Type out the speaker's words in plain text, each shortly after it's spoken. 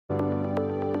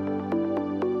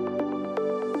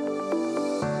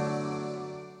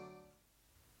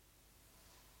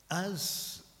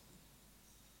As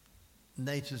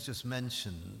Nate has just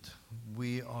mentioned,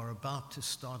 we are about to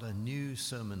start a new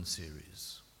sermon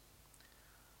series.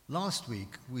 Last week,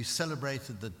 we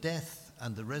celebrated the death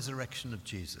and the resurrection of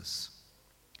Jesus.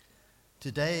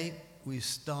 Today, we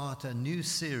start a new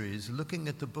series looking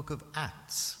at the book of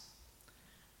Acts.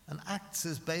 And Acts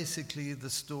is basically the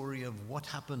story of what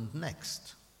happened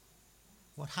next.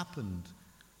 What happened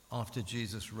after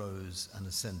Jesus rose and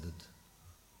ascended.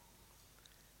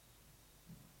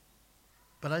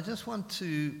 But I just want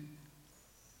to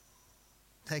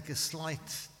take a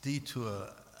slight detour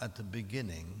at the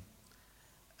beginning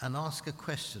and ask a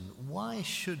question. Why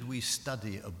should we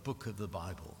study a book of the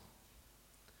Bible?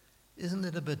 Isn't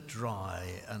it a bit dry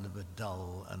and a bit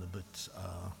dull and a bit,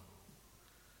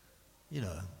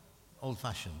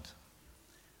 old-fashioned?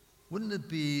 Wouldn't it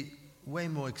be way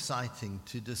more exciting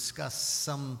to discuss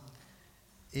some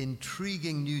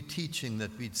intriguing new teaching that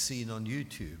we'd seen on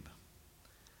YouTube?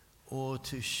 Or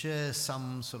to share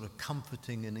some sort of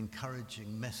comforting and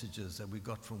encouraging messages that we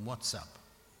got from WhatsApp?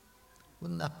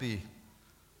 Wouldn't that be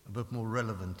a bit more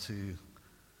relevant to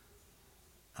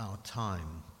our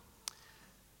time?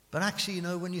 But actually,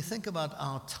 when you think about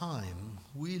our time,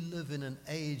 we live in an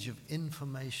age of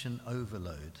information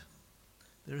overload.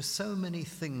 There are so many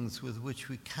things with which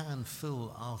we can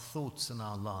fill our thoughts and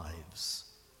our lives,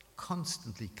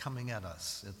 constantly coming at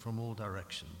us from all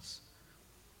directions.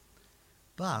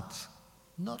 But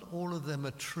not all of them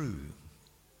are true,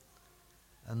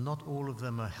 and not all of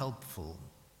them are helpful.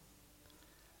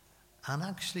 And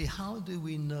actually, how do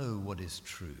we know what is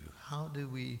true? How do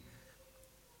we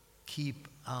keep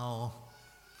our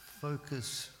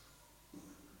focus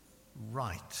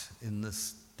right in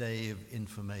this day of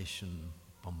information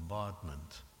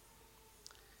bombardment?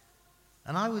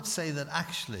 And I would say that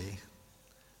actually,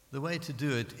 the way to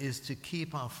do it is to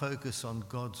keep our focus on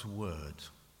God's Word.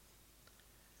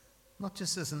 Not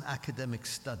just as an academic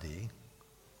study,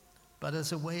 but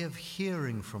as a way of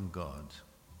hearing from God,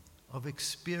 of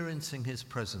experiencing His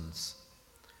presence,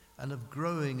 and of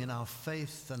growing in our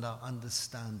faith and our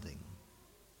understanding.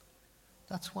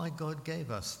 That's why God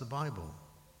gave us the Bible.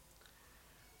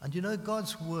 And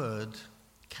God's Word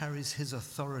carries His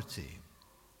authority.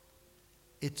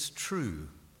 It's true.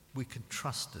 We can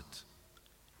trust it.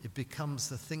 It becomes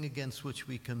the thing against which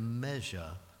we can measure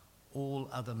all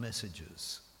other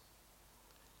messages.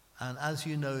 And as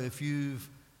you know, if you've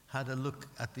had a look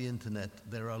at the internet,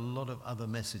 there are a lot of other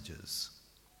messages.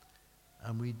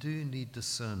 And we do need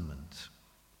discernment.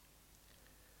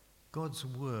 God's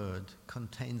Word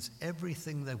contains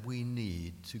everything that we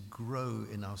need to grow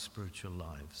in our spiritual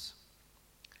lives.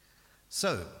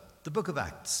 So, the book of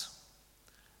Acts.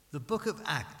 The book of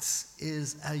Acts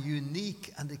is a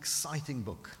unique and exciting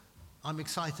book. I'm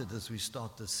excited as we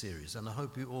start this series, and I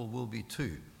hope you all will be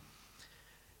too.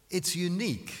 It's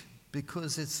unique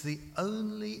because it's the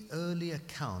only early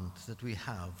account that we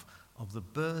have of the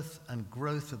birth and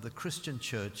growth of the Christian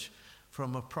church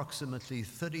from approximately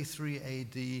 33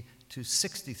 AD to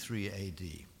 63 AD.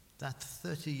 That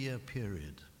 30-year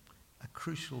period, a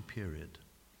crucial period.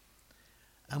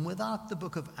 And without the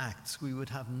book of Acts, we would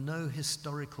have no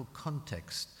historical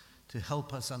context to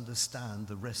help us understand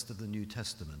the rest of the New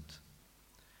Testament.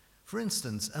 For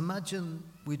instance, imagine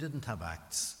we didn't have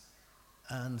Acts,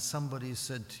 and somebody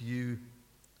said to you,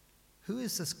 who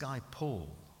is this guy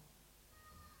Paul?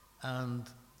 And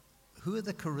who are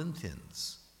the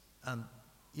Corinthians? And,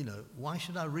 why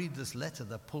should I read this letter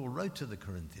that Paul wrote to the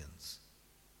Corinthians?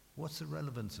 What's the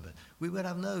relevance of it? We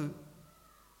wouldn't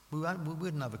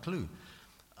have a clue.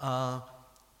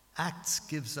 Acts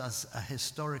gives us a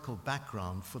historical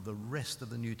background for the rest of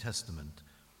the New Testament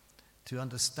to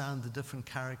understand the different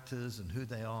characters and who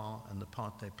they are and the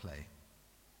part they play.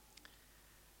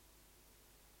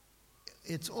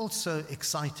 It's also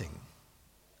exciting.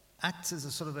 Acts is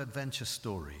a sort of adventure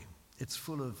story. It's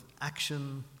full of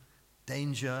action,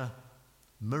 danger,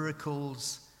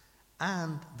 miracles,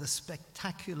 and the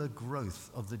spectacular growth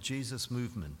of the Jesus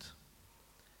movement.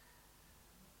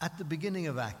 At the beginning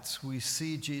of Acts, we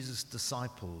see Jesus'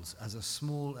 disciples as a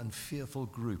small and fearful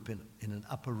group in an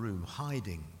upper room,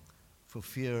 hiding for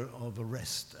fear of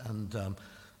arrest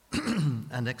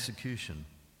and execution.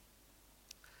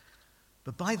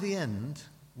 But by the end,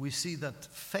 we see that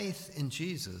faith in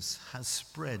Jesus has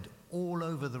spread all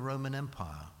over the Roman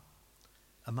Empire,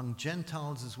 among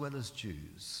Gentiles as well as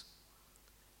Jews.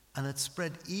 And it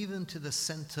spread even to the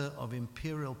center of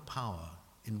imperial power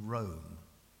in Rome.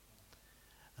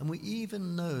 And we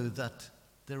even know that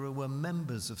there were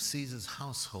members of Caesar's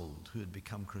household who had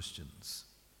become Christians.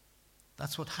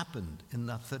 That's what happened in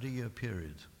that 30-year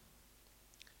period.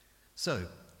 So,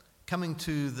 coming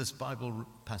to this Bible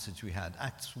passage we had,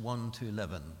 Acts 1 to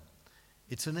 11,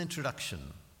 it's an introduction.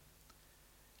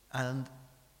 And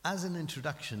as an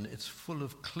introduction, it's full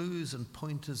of clues and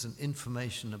pointers and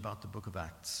information about the book of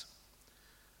Acts.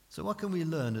 So what can we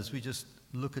learn as we just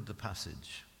look at the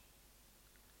passage?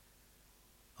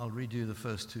 I'll read you the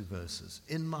first 2 verses.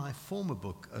 In my former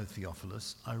book, O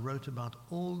Theophilus, I wrote about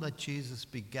all that Jesus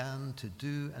began to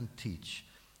do and teach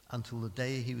until the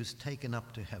day he was taken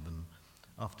up to heaven,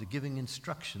 after giving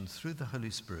instructions through the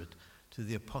Holy Spirit to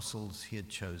the apostles he had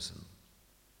chosen.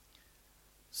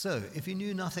 So, if you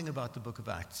knew nothing about the book of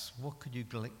Acts, what could you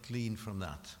glean from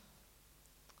that?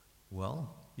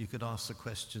 Well, you could ask the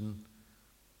question,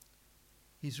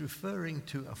 he's referring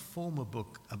to a former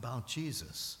book about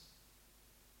Jesus.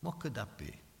 What could that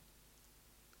be?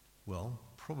 Well,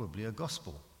 probably a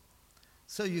gospel.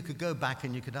 So you could go back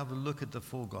and you could have a look at the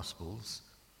 4 gospels,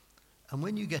 and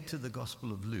when you get to the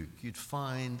Gospel of Luke, you'd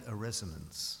find a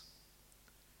resonance.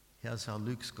 Here's how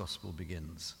Luke's gospel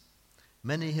begins.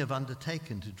 Many have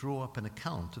undertaken to draw up an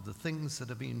account of the things that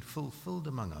have been fulfilled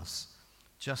among us,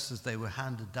 just as they were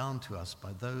handed down to us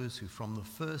by those who from the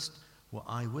first were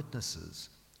eyewitnesses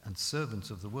and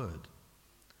servants of the word.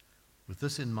 With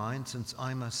this in mind, since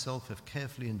I myself have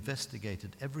carefully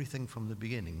investigated everything from the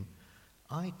beginning,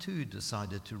 I too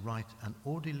decided to write an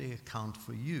orderly account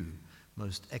for you,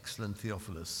 most excellent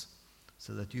Theophilus,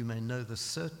 so that you may know the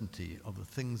certainty of the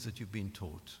things that you've been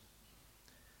taught.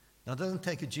 Now, it doesn't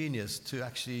take a genius to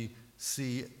actually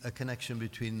see a connection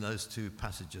between those 2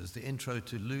 passages, the intro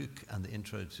to Luke and the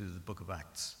intro to the book of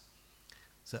Acts.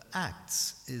 So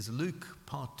Acts is Luke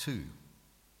part 2.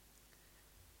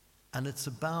 And it's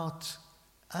about,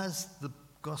 as the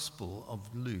Gospel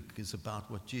of Luke is about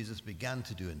what Jesus began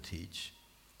to do and teach,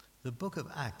 the book of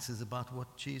Acts is about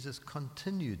what Jesus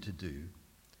continued to do,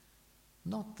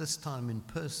 not this time in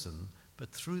person, but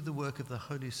through the work of the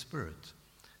Holy Spirit,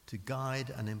 to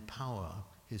guide and empower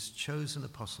his chosen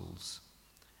apostles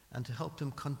and to help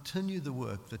them continue the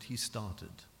work that he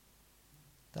started.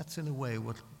 That's in a way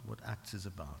what Acts is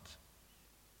about.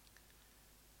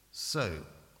 So,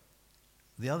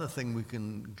 the other thing we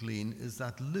can glean is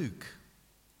that Luke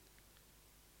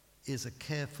is a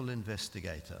careful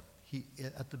investigator.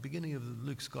 At the beginning of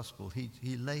Luke's gospel,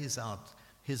 he lays out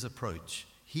his approach.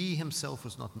 He himself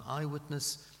was not an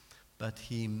eyewitness, but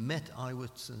he met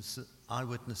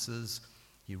eyewitnesses,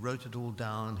 he wrote it all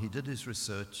down, he did his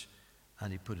research,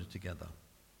 and he put it together.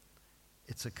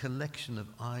 It's a collection of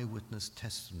eyewitness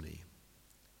testimony.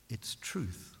 It's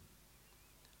truth.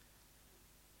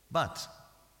 But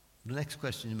the next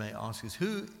question you may ask is,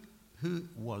 who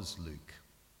was Luke?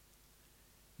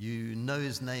 You know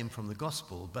his name from the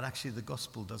gospel, but actually the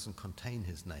gospel doesn't contain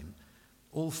his name.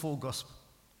 All four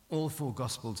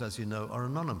gospels, as you know, are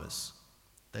anonymous.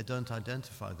 They don't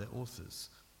identify their authors.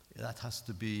 That has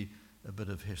to be a bit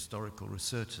of historical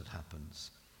research that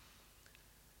happens.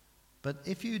 But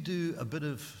if you do a bit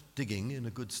of digging in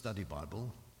a good study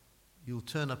Bible, you'll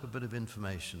turn up a bit of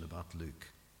information about Luke.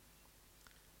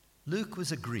 Luke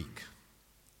was a Greek.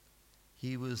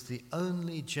 He was the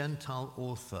only Gentile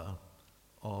author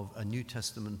of a New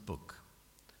Testament book.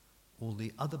 All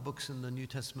the other books in the New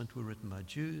Testament were written by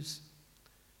Jews.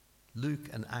 Luke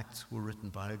and Acts were written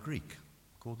by a Greek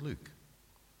called Luke.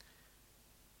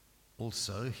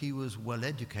 Also, he was well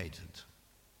educated.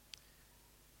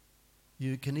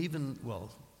 You can even,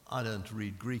 well, I don't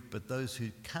read Greek, but those who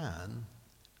can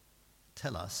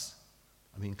tell us,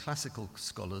 classical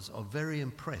scholars are very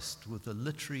impressed with the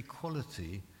literary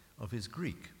quality of his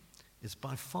Greek. It's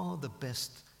by far the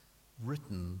best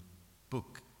written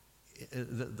book.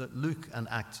 Luke and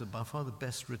Acts are by far the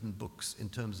best written books in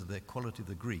terms of their quality of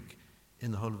the Greek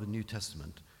in the whole of the New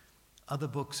Testament. Other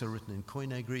books are written in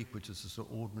Koine Greek, which is a sort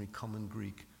of ordinary common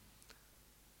Greek.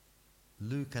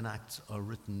 Luke and Acts are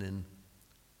written in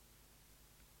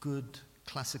good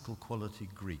classical quality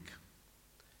Greek.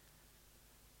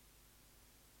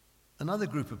 Another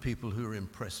group of people who are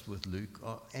impressed with Luke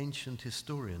are ancient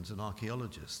historians and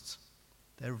archaeologists.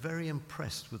 They're very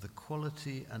impressed with the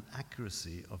quality and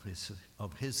accuracy of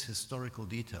his historical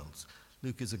details.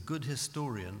 Luke is a good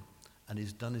historian, and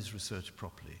he's done his research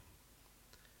properly.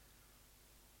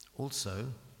 Also,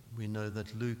 we know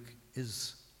that Luke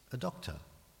is a doctor.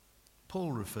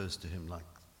 Paul refers to him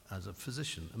as a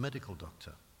physician, a medical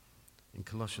doctor. In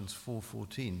Colossians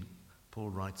 4:14,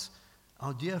 Paul writes,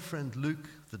 "Our dear friend Luke,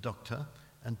 the doctor,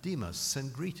 and Demas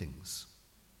send greetings."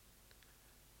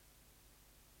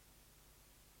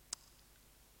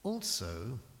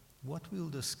 Also, what we'll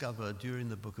discover during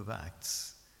the book of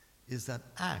Acts is that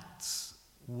Acts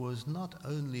was not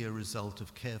only a result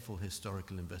of careful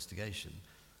historical investigation,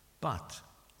 but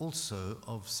also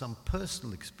of some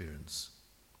personal experience.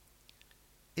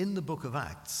 In the book of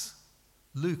Acts,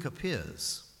 Luke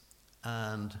appears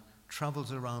and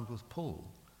travels around with Paul.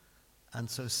 And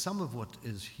so some of what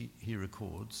he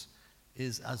records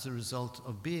is as a result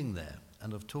of being there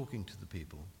and of talking to the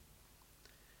people.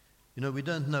 You know, we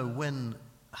don't know when,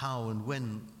 how and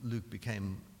when Luke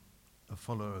became a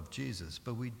follower of Jesus,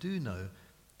 but we do know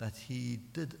that he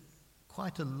did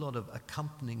quite a lot of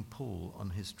accompanying Paul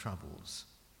on his travels.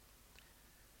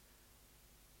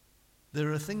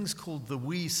 There are things called the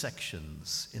we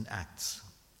sections in Acts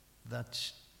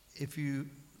that if you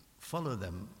follow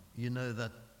them, you know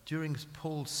that during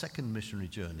Paul's second missionary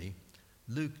journey,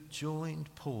 Luke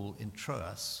joined Paul in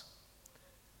Troas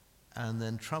and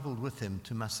then traveled with him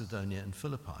to Macedonia and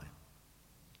Philippi.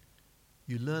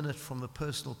 You learn it from the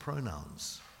personal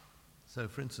pronouns. So,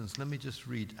 for instance, let me just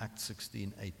read Acts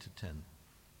 16, 8 to 10.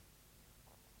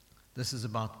 This is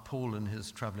about Paul and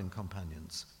his traveling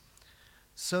companions.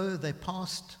 So they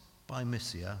passed by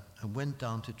Mysia and went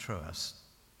down to Troas.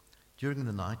 During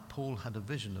the night, Paul had a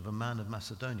vision of a man of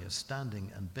Macedonia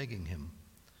standing and begging him,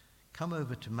 "Come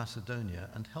over to Macedonia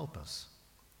and help us."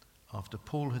 After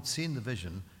Paul had seen the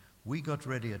vision, we got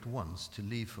ready at once to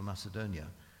leave for Macedonia,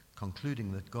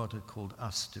 concluding that God had called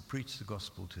us to preach the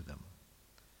gospel to them.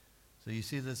 So you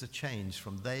see there's a change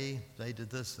from they did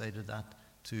this, they did that,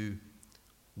 to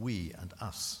we and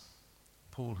us.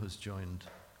 Luke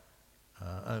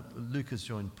has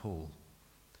joined Paul.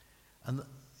 And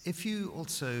if you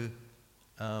also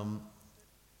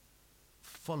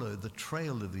follow the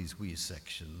trail of these we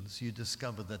sections, you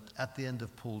discover that at the end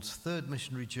of Paul's third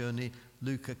missionary journey,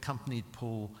 Luke accompanied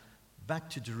Paul back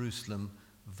to Jerusalem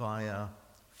via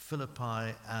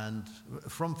Philippi, and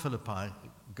from Philippi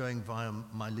going via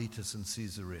Miletus and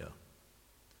Caesarea.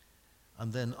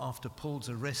 And then after Paul's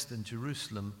arrest in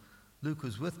Jerusalem, Luke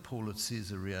was with Paul at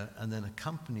Caesarea and then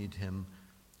accompanied him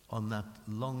on that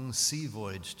long sea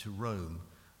voyage to Rome,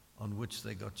 on which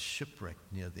they got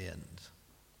shipwrecked near the end.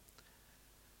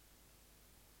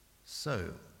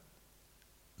 So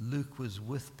Luke was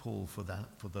with Paul for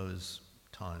those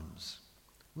times.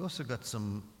 We also got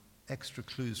some extra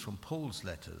clues from Paul's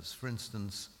letters. For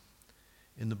instance,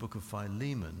 in the book of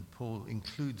Philemon, Paul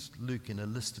includes Luke in a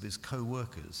list of his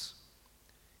co-workers.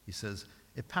 He says,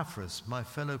 "Epaphras, my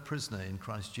fellow prisoner in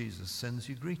Christ Jesus, sends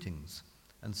you greetings,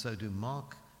 and so do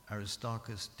Mark,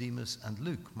 Aristarchus, Demas, and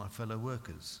Luke, my fellow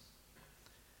workers."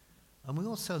 And we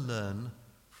also learn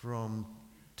from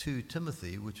 2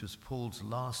 Timothy, which was Paul's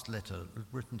last letter,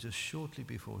 written just shortly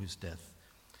before his death,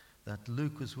 that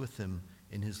Luke was with him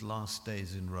in his last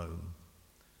days in Rome.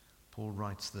 Paul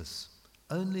writes this,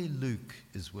 "Only Luke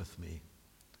is with me.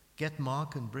 Get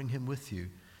Mark and bring him with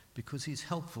you, because he's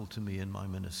helpful to me in my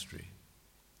ministry."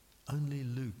 Only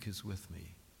Luke is with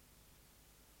me.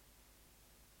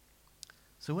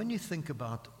 So when you think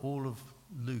about all of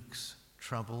Luke's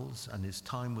travels and his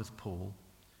time with Paul,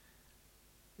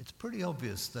 it's pretty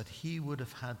obvious that he would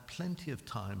have had plenty of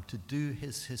time to do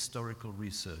his historical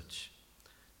research,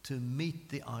 to meet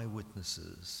the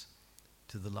eyewitnesses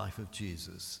to the life of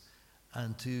Jesus,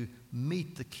 and to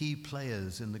meet the key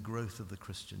players in the growth of the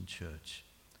Christian church,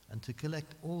 and to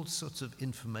collect all sorts of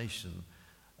information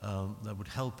that would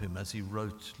help him as he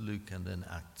wrote Luke and then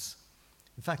Acts.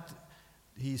 In fact,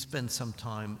 he spent some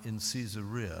time in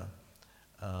Caesarea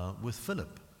with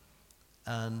Philip,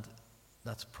 and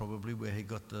that's probably where he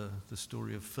got the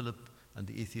story of Philip and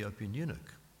the Ethiopian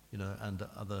eunuch, and the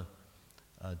other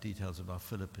details about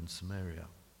Philip in Samaria.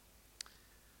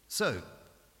 So,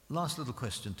 last little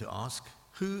question to ask: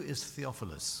 who is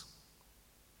Theophilus?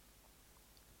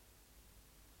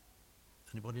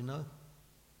 Anybody know?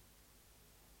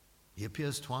 He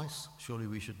appears twice. Surely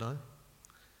we should know.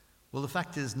 Well, the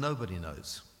fact is nobody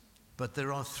knows. But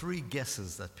there are 3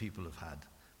 guesses that people have had.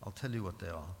 I'll tell you what they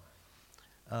are.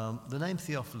 The name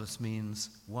Theophilus means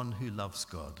one who loves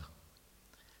God.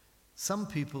 Some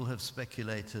people have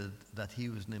speculated that he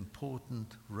was an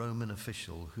important Roman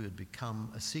official who had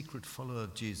become a secret follower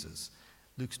of Jesus.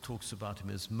 Luke talks about him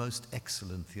as most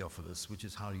excellent Theophilus, which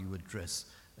is how you would address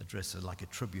like a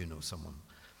tribune or someone.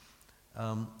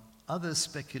 Others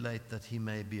speculate that he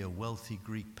may be a wealthy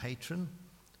Greek patron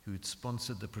who had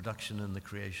sponsored the production and the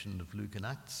creation of Luke and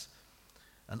Acts.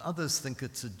 And others think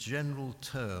it's a general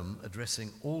term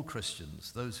addressing all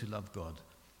Christians, those who love God,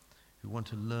 who want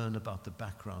to learn about the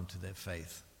background to their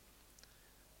faith.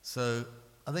 So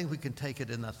I think we can take it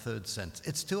in that third sense.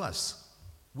 It's to us.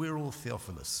 We're all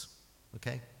Theophilus,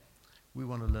 okay? We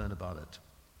want to learn about it.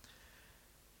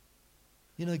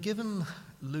 Given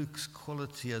Luke's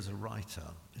quality as a writer,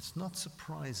 it's not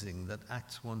surprising that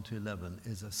Acts 1 to 11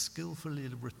 is a skillfully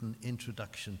written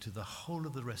introduction to the whole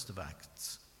of the rest of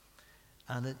Acts.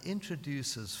 And it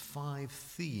introduces 5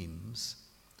 themes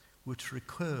which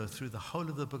recur through the whole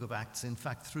of the book of Acts, in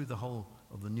fact, through the whole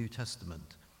of the New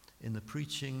Testament, in the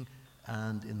preaching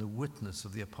and in the witness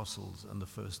of the apostles and the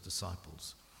first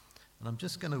disciples. And I'm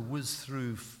just going to whiz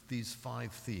through these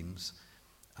 5 themes,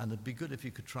 and it'd be good if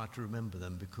you could try to remember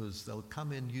them, because they'll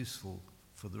come in useful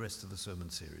for the rest of the sermon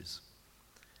series.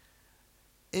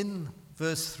 In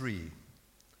verse 3,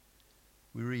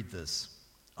 we read this: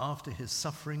 "After his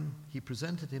suffering, he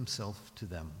presented himself to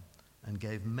them and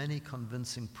gave many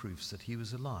convincing proofs that he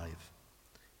was alive.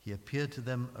 He appeared to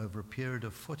them over a period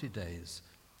of 40 days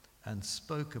and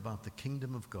spoke about the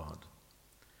kingdom of God."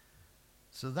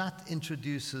 So that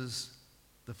introduces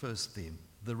the first theme,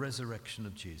 the resurrection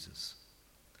of Jesus.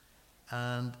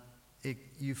 And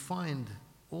you find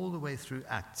all the way through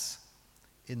Acts,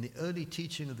 in the early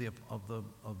teaching of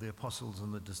the apostles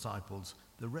and the disciples,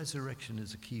 the resurrection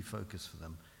is a key focus for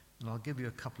them. And I'll give you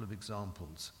a couple of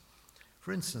examples.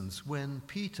 For instance, when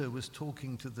Peter was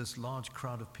talking to this large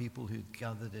crowd of people who'd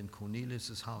gathered in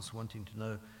Cornelius' house wanting to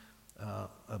know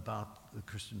about the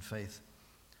Christian faith,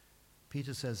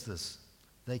 Peter says this: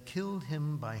 "They killed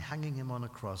him by hanging him on a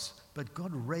cross, but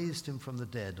God raised him from the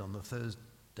dead on the third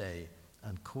day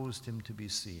and caused him to be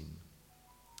seen."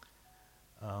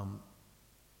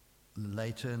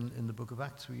 Later in the book of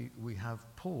Acts, we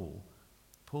have Paul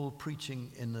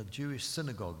preaching in a Jewish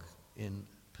synagogue in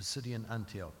Pisidian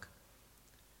Antioch.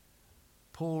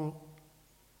 Paul,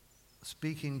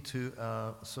 speaking to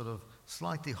a sort of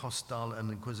slightly hostile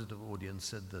and inquisitive audience,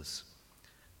 said this: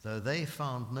 "Though they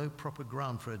found no proper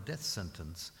ground for a death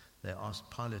sentence, they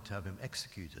asked Pilate to have him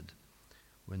executed.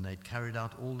 When they'd carried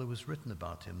out all that was written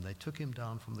about him, they took him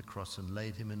down from the cross and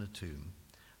laid him in a tomb.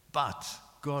 But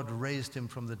God raised him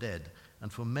from the dead,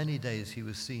 and for many days he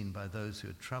was seen by those who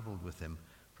had traveled with him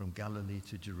from Galilee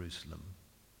to Jerusalem."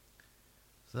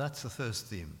 So that's the first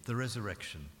theme, the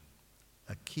resurrection,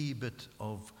 a key bit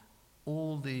of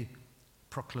all the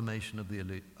proclamation of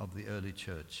the early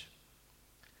church.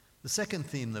 The second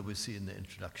theme that we see in the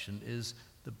introduction is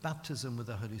the baptism with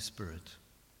the Holy Spirit.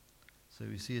 So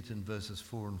we see it in verses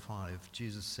 4 and 5.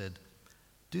 Jesus said,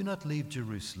 "Do not leave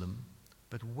Jerusalem,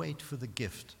 but wait for the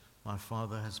gift my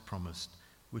Father has promised,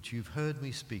 which you've heard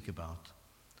me speak about.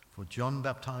 For John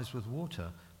baptized with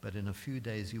water, but in a few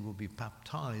days you will be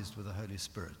baptized with the Holy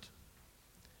Spirit."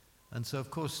 And so,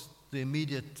 of course, the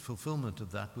immediate fulfillment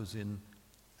of that was in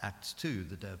Acts 2,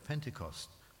 the day of Pentecost.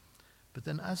 But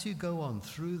then as you go on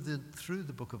through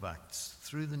the book of Acts,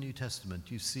 through the New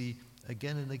Testament, you see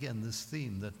again and again this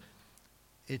theme that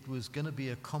it was going to be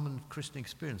a common Christian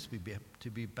experience to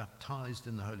be baptized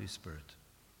in the Holy Spirit.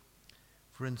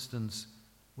 For instance,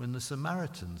 when the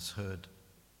Samaritans heard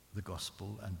the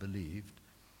gospel and believed,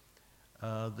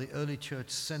 the early church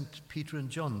sent Peter and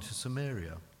John to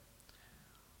Samaria.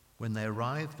 When they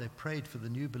arrived, they prayed for the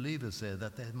new believers there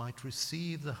that they might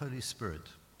receive the Holy Spirit,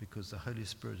 because the Holy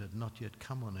Spirit had not yet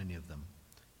come on any of them.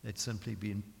 They'd simply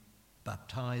been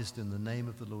baptized in the name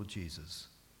of the Lord Jesus.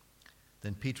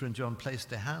 Then Peter and John placed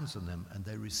their hands on them, and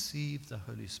they received the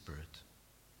Holy Spirit.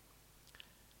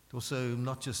 Also,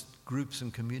 not just groups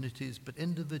and communities, but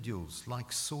individuals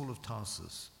like Saul of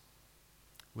Tarsus,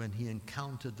 when he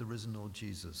encountered the risen Lord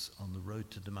Jesus on the road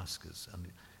to Damascus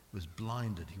and was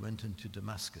blinded. He went into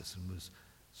Damascus and was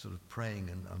sort of praying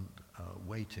and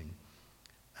waiting.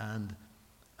 And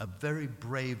a very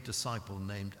brave disciple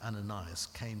named Ananias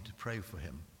came to pray for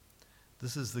him.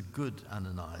 This is the good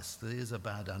Ananias. There is a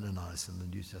bad Ananias in the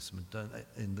New Testament.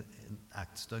 In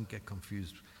Acts, don't get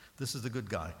confused. This is the good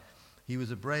guy. He was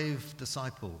a brave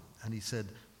disciple, and he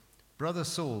said, "Brother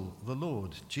Saul, the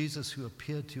Lord, Jesus, who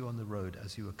appeared to you on the road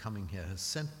as you were coming here, has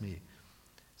sent me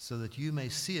so that you may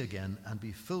see again and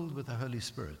be filled with the Holy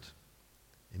Spirit."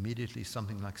 Immediately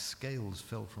something like scales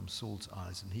fell from Saul's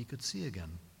eyes, and he could see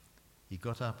again. He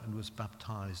got up and was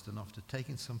baptized, and after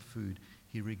taking some food,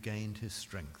 he regained his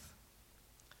strength.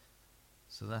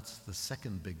 So that's the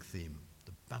second big theme,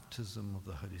 the baptism of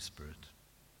the Holy Spirit.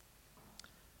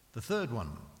 The third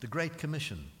one, the Great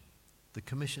Commission, the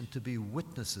commission to be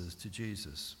witnesses to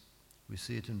Jesus. We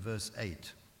see it in verse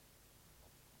 8.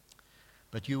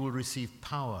 "But you will receive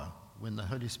power when the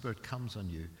Holy Spirit comes on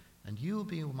you, and you will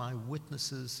be my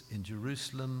witnesses in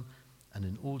Jerusalem and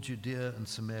in all Judea and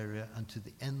Samaria and to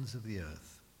the ends of the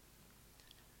earth."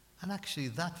 And actually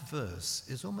that verse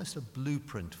is almost a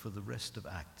blueprint for the rest of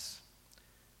Acts.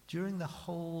 During the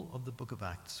whole of the book of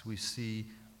Acts, we see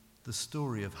the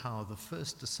story of how the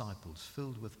first disciples,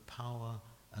 filled with power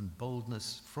and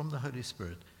boldness from the Holy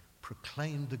Spirit,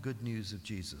 proclaimed the good news of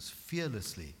Jesus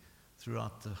fearlessly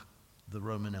throughout the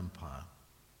Roman Empire.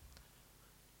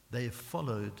 They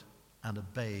followed and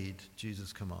obeyed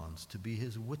Jesus' commands to be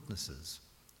his witnesses,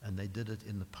 and they did it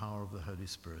in the power of the Holy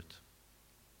Spirit.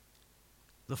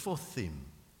 The fourth theme,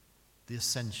 the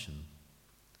ascension.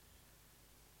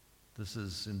 This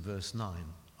is in verse 9.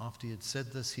 After he had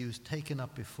said this, he was taken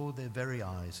up before their very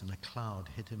eyes, and a cloud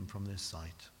hid him from their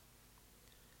sight.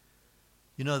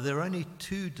 You know, there are only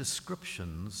two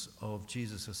descriptions of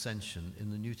Jesus' ascension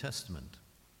in the New Testament.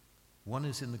 One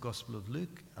is in the Gospel of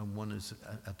Luke, and one is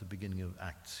at the beginning of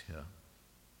Acts here.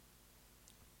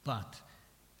 But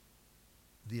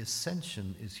the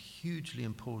ascension is hugely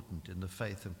important in the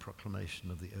faith and proclamation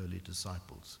of the early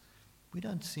disciples. We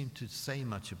don't seem to say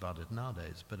much about it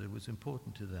nowadays, but it was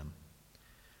important to them.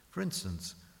 For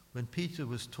instance, when Peter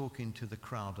was talking to the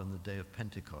crowd on the day of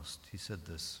Pentecost, he said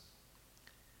this: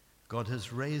 God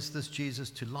has raised this Jesus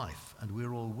to life, and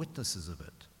we're all witnesses of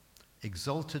it.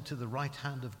 Exalted to the right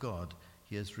hand of God,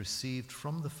 he has received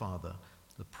from the Father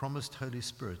the promised Holy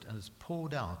Spirit and has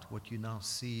poured out what you now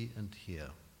see and hear.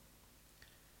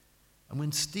 And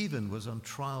when Stephen was on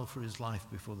trial for his life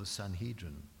before the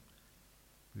Sanhedrin,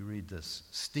 we read this: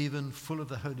 Stephen, full of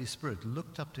the Holy Spirit,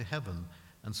 looked up to heaven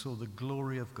and saw the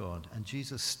glory of God and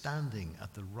Jesus standing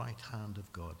at the right hand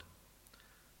of God.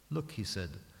 Look, he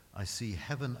said, I see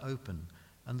heaven open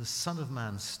and the Son of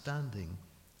Man standing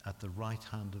at the right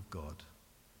hand of God.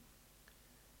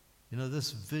 You know,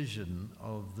 this vision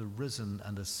of the risen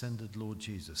and ascended Lord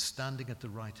Jesus standing at the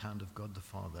right hand of God the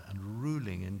Father and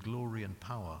ruling in glory and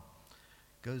power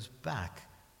goes back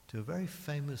to a very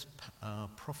famous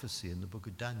prophecy in the book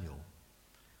of Daniel,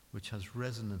 which has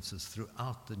resonances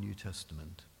throughout the New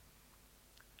Testament.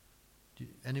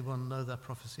 Anyone know that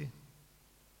prophecy?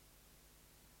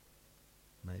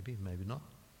 Maybe, maybe not.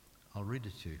 I'll read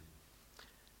it to you.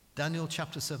 Daniel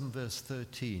chapter 7, verse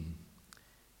 13.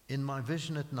 In my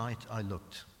vision at night I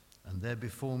looked, and there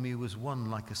before me was one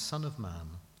like a son of man,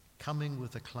 coming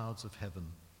with the clouds of heaven.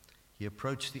 He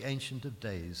approached the Ancient of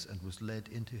Days and was led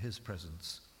into his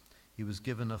presence. He was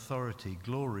given authority,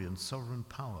 glory, and sovereign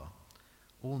power.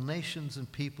 All nations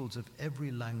and peoples of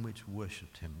every language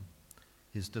worshipped him.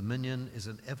 His dominion is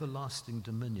an everlasting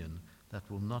dominion that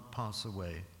will not pass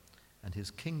away, and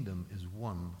his kingdom is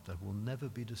one that will never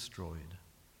be destroyed.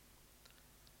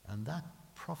 And that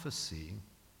prophecy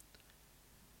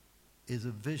is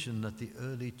a vision that the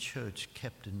early church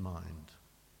kept in mind.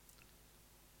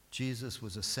 Jesus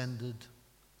was ascended,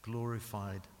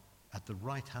 glorified, at the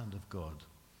right hand of God.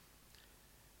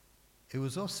 It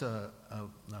was also,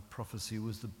 that prophecy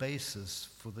was the basis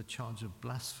for the charge of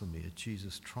blasphemy at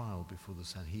Jesus' trial before the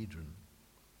Sanhedrin.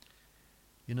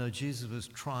 You know, Jesus was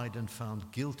tried and found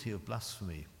guilty of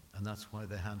blasphemy, and that's why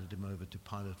they handed him over to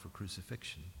Pilate for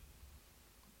crucifixion.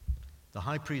 The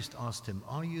high priest asked him,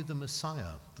 "Are you the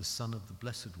Messiah, the Son of the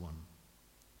Blessed One?"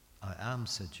 "I am,"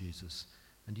 said Jesus,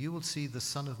 "and you will see the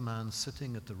Son of Man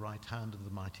sitting at the right hand of the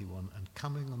Mighty One and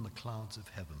coming on the clouds of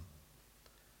heaven."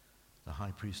 The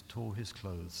high priest tore his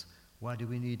clothes. "Why do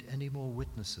we need any more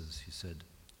witnesses?" he said.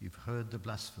 "You've heard the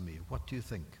blasphemy. What do you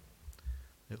think?"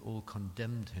 They all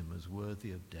condemned him as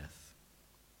worthy of death.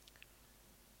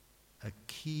 A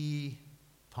key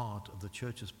part of the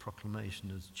church's proclamation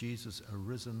is Jesus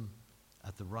arisen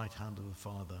at the right hand of the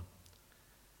Father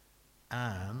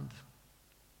and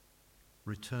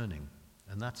returning.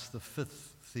 And that's the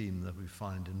fifth theme that we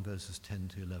find in verses 10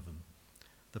 to 11.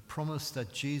 The promise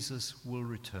that Jesus will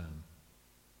return.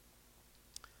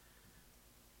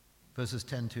 Verses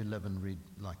 10 to 11 read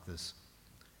like this.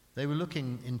 They were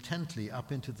looking intently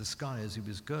up into the sky as he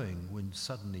was going, when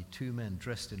suddenly two men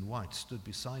dressed in white stood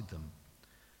beside them.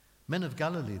 "Men of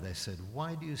Galilee," they said,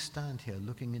 "why do you stand here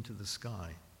looking into the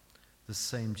sky? The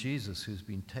same Jesus who's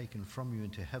been taken from you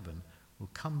into heaven will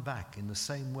come back in the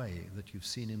same way that you've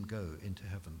seen him go into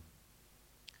heaven."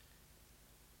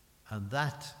 And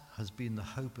that has been the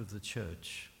hope of the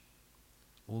church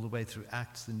all the way through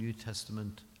Acts, the New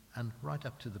Testament, and right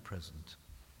up to the present.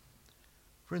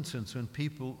 For instance,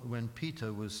 when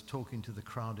Peter was talking to the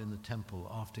crowd in the temple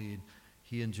after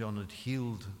he and John had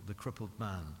healed the crippled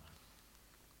man,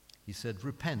 he said,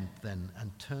 "Repent then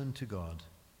and turn to God,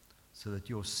 so that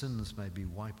your sins may be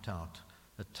wiped out,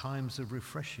 that times of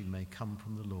refreshing may come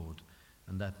from the Lord,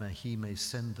 and that he may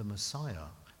send the Messiah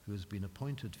who has been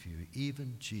appointed for you,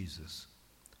 even Jesus.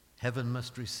 Heaven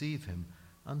must receive him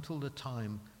until the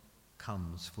time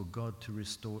comes for God to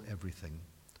restore everything,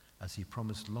 as he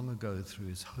promised long ago through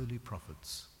his holy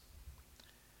prophets."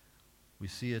 We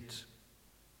see it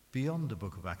beyond the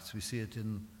book of Acts. We see it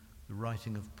in the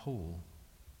writing of Paul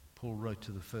Paul wrote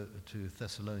to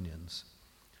Thessalonians,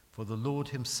 "For the Lord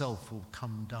himself will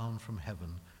come down from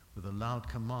heaven with a loud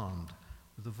command,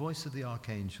 with the voice of the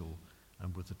archangel,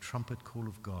 and with the trumpet call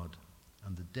of God,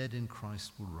 and the dead in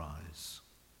Christ will rise."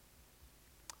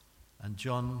 And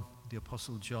John, the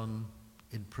Apostle John,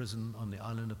 in prison on the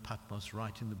island of Patmos,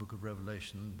 writing the book of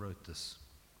Revelation, wrote this: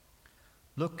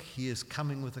 "Look, he is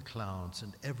coming with the clouds,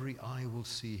 and every eye will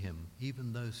see him,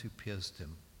 even those who pierced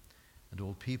him. And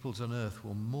all peoples on earth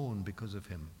will mourn because of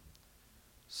him.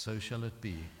 So shall it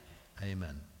be.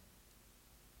 Amen."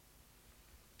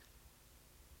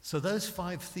 So those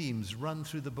 5 themes run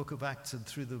through the book of Acts and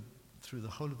through the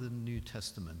whole of the New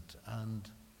Testament. And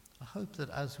I hope that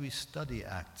as we study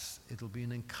Acts, it'll be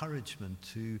an encouragement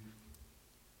to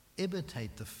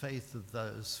imitate the faith of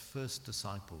those first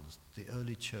disciples, the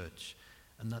early church,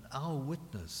 and that our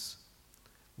witness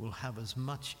will have as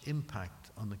much impact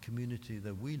on the community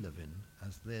that we live in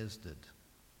as theirs did.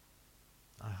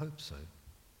 I hope so.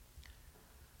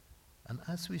 And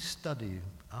as we start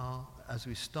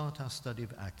our study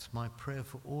of Acts, my prayer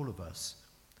for all of us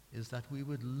is that we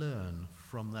would learn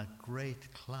from that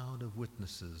great cloud of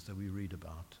witnesses that we read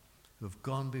about, who have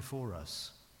gone before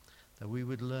us, that we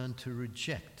would learn to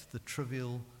reject the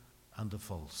trivial and the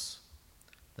false,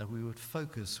 that we would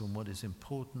focus on what is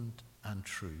important and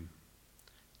true,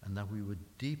 and that we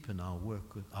would deepen our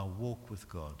walk with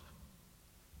God.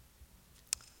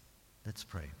 Let's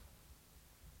pray.